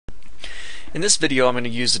In this video I'm going to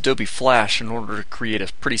use Adobe Flash in order to create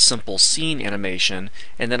a pretty simple scene animation,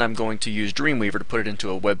 and then I'm going to use Dreamweaver to put it into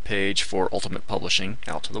a web page for ultimate publishing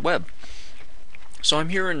out to the web. So I'm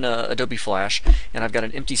here in Adobe Flash, and I've got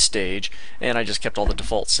an empty stage, and I just kept all the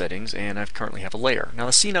default settings, and I currently have a layer. Now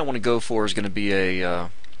the scene I want to go for is going to be a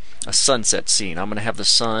sunset scene. I'm going to have the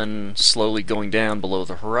sun slowly going down below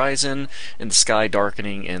the horizon, and the sky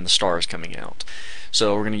darkening, and the stars coming out.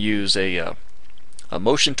 So we're going to use a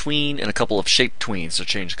motion tween and a couple of shape tweens to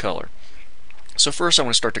change color. So first I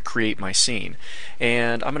want to start to create my scene,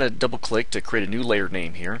 and I'm going to double click to create a new layer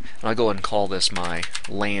name here, and I'll go ahead and call this my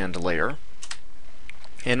land layer.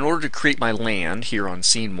 And in order to create my land here on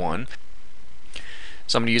scene 1,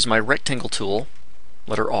 so I'm going to use my rectangle tool,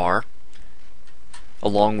 letter R,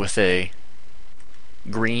 along with a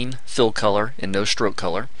green fill color and no stroke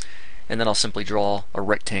color, and then I'll simply draw a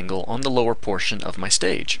rectangle on the lower portion of my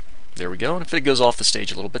stage. There we go, and if it goes off the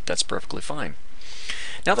stage a little bit, that's perfectly fine.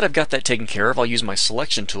 Now that I've got that taken care of, I'll use my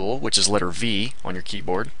selection tool, which is letter V on your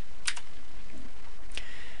keyboard.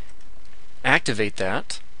 Activate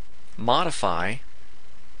that, modify,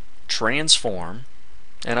 transform,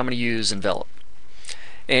 and I'm going to use envelop.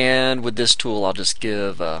 And with this tool I'll just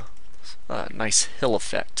give a nice hill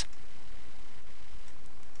effect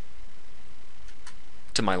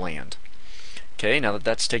to my land. Okay, now that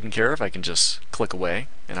that's taken care of, I can just click away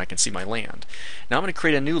and I can see my land. Now I'm going to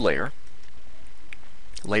create a new layer,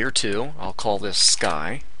 layer 2. I'll call this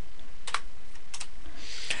sky.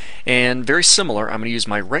 And very similar, I'm going to use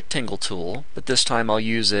my rectangle tool, but this time I'll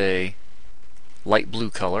use a light blue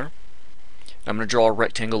color. I'm going to draw a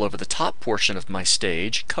rectangle over the top portion of my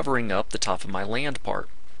stage, covering up the top of my land part.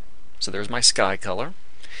 So there's my sky color.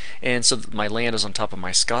 And so that my land is on top of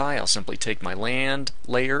my sky, I'll simply take my land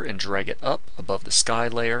layer and drag it up above the sky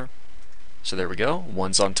layer. So there we go,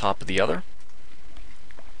 one's on top of the other.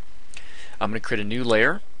 I'm going to create a new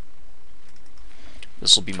layer.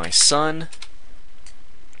 This will be my sun.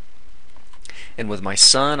 And with my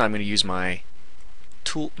sun, I'm going to use my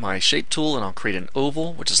tool, my shape tool, and I'll create an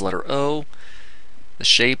oval, which is letter O. The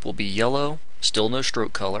shape will be yellow, still no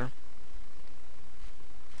stroke color.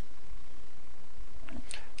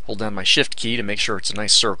 Hold down my shift key to make sure it's a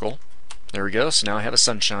nice circle. There we go, so now I have a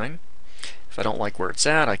sunshine. If I don't like where it's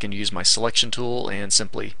at, I can use my selection tool and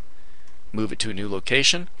simply move it to a new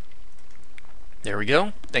location. There we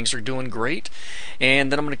go, things are doing great.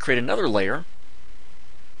 And then I'm going to create another layer.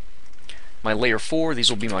 My layer 4, these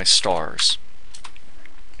will be my stars.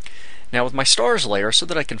 Now with my stars layer, so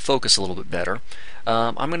that I can focus a little bit better,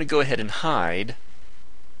 I'm going to go ahead and hide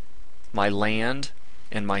my land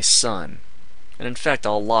and my sun. And in fact,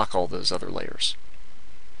 I'll lock all those other layers.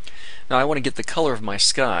 Now I want to get the color of my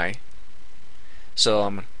sky, so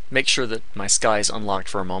I'm going to make sure that my sky is unlocked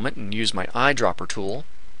for a moment and use my eyedropper tool.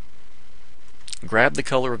 Grab the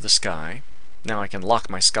color of the sky. Now I can lock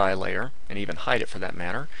my sky layer and even hide it for that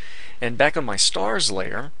matter. And back on my stars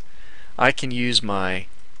layer, I can use my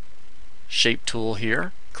shape tool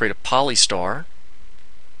here, create a polystar.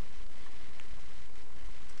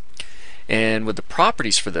 And with the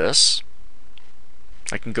properties for this,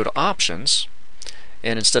 I can go to options,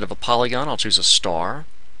 and instead of a polygon I'll choose a star,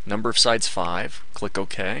 number of sides 5, click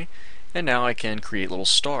OK, and now I can create little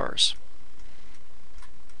stars.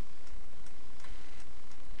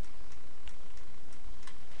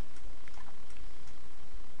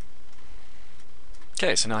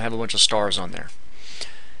 Okay, so now I have a bunch of stars on there.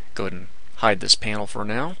 Go ahead and hide this panel for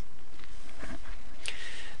now.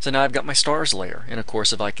 So now I've got my stars layer, and of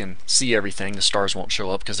course if I can see everything, the stars won't show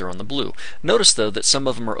up because they're on the blue. Notice though that some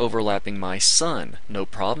of them are overlapping my sun. No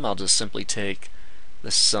problem, I'll just simply take the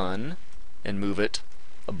sun and move it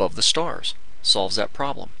above the stars. Solves that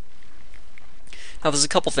problem. Now there's a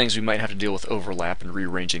couple things we might have to deal with overlap and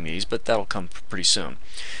rearranging these, but that'll come pretty soon.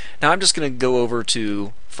 Now I'm just going to go over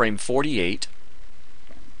to frame 48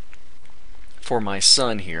 for my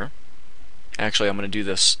sun here. Actually, I'm going to do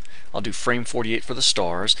this. I'll do frame 48 for the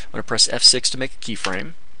stars. I'm going to press F6 to make a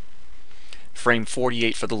keyframe. Frame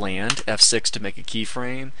 48 for the land, F6 to make a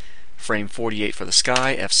keyframe. Frame 48 for the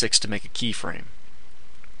sky, F6 to make a keyframe.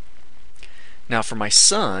 Now for my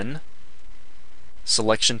sun,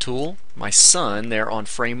 selection tool, my sun there on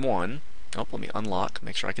frame 1. Oh, let me unlock,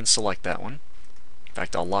 make sure I can select that one. In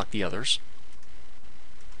fact, I'll lock the others.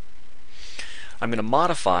 I'm going to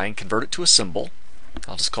modify and convert it to a symbol.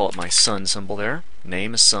 I'll just call it my sun symbol there.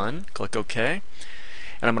 Name is sun. Click OK.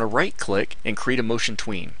 And I'm going to right click and create a motion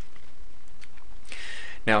tween.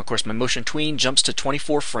 Now of course my motion tween jumps to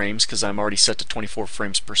 24 frames because I'm already set to 24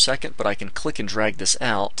 frames per second, but I can click and drag this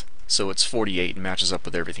out so it's 48 and matches up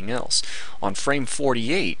with everything else. On frame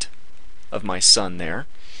 48 of my sun there,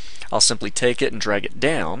 I'll simply take it and drag it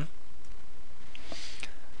down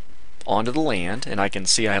onto the land, and I can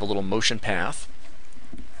see I have a little motion path.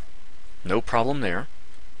 No problem there.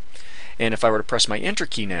 And if I were to press my Enter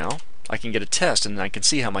key now, I can get a test, and I can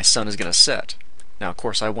see how my sun is going to set. Now, of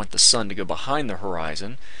course, I want the sun to go behind the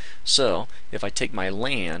horizon, so if I take my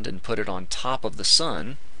land and put it on top of the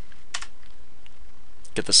sun,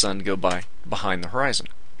 get the sun to go behind the horizon.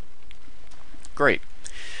 Great.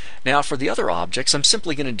 Now for the other objects, I'm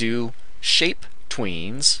simply going to do shape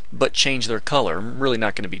tweens, but change their color. I'm really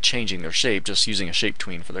not going to be changing their shape, just using a shape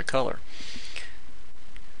tween for their color.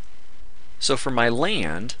 So for my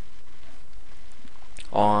land,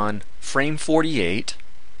 on frame 48,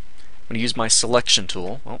 I'm going to use my selection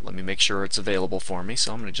tool. Well, let me make sure it's available for me,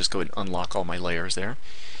 so I'm going to just go ahead and unlock all my layers there.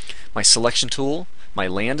 My selection tool, my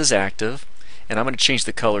land is active, and I'm going to change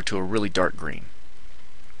the color to a really dark green.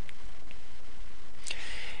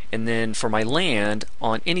 And then for my land,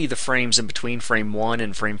 on any of the frames in between frame 1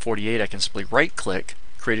 and frame 48, I can simply right click,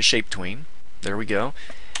 create a shape tween. There we go.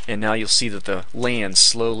 And now you'll see that the land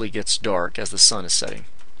slowly gets dark as the sun is setting.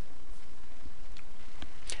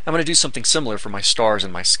 I'm going to do something similar for my stars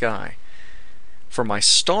and my sky. For my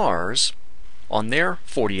stars, on their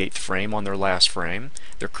 48th frame, on their last frame,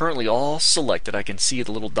 they're currently all selected. I can see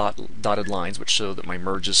the little dotted lines which show that my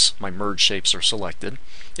merge shapes are selected.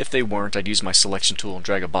 If they weren't, I'd use my selection tool and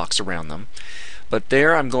drag a box around them. But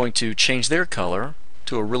there I'm going to change their color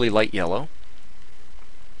to a really light yellow.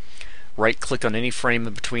 Right click on any frame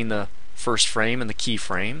in between the first frame and the key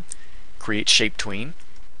frame. Create shape tween.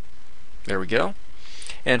 There we go.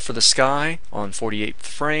 And for the sky, on 48th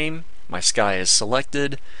frame, my sky is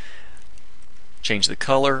selected. Change the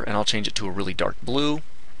color, and I'll change it to a really dark blue.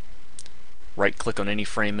 Right click on any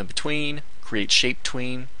frame in between, create shape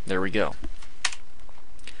tween. There we go.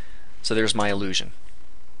 So there's my illusion.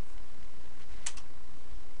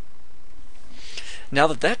 Now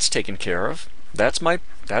that that's taken care of, that's my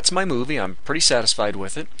movie. I'm pretty satisfied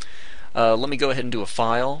with it. Let me go ahead and do a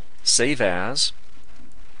file, save as.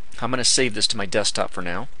 I'm going to save this to my desktop for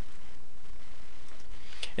now.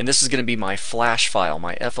 And this is going to be my Flash file,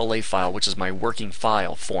 my FLA file, which is my working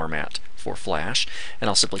file format for Flash. And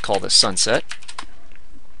I'll simply call this Sunset.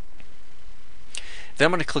 Then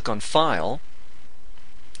I'm going to click on File,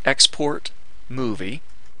 Export Movie.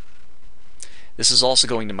 This is also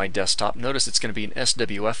going to my desktop. Notice it's going to be an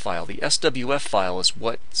SWF file. The SWF file is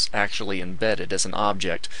what's actually embedded as an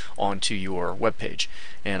object onto your web page.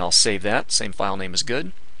 And I'll save that. Same file name is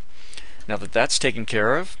good. Now that that's taken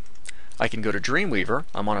care of, I can go to Dreamweaver.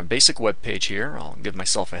 I'm on a basic web page here. I'll give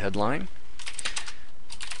myself a headline.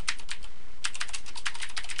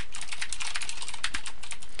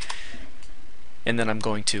 And then I'm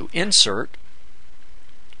going to insert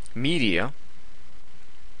media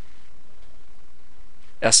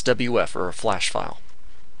SWF, or a Flash file.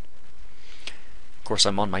 Of course,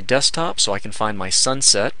 I'm on my desktop, so I can find my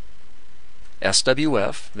Sunset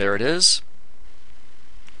SWF. There it is.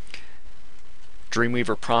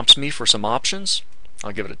 Dreamweaver prompts me for some options.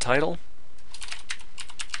 I'll give it a title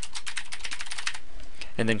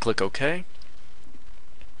and then click OK.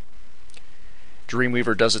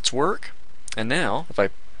 Dreamweaver does its work, and now if I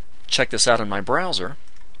check this out in my browser,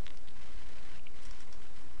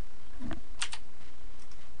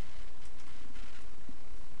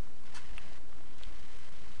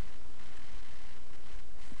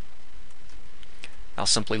 I'll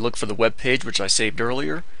simply look for the web page which I saved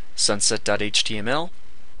earlier, sunset.html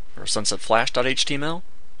or sunsetflash.html.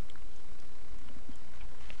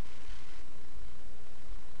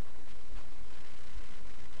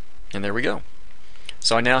 And there we go.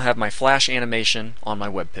 So I now have my Flash animation on my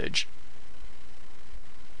web page.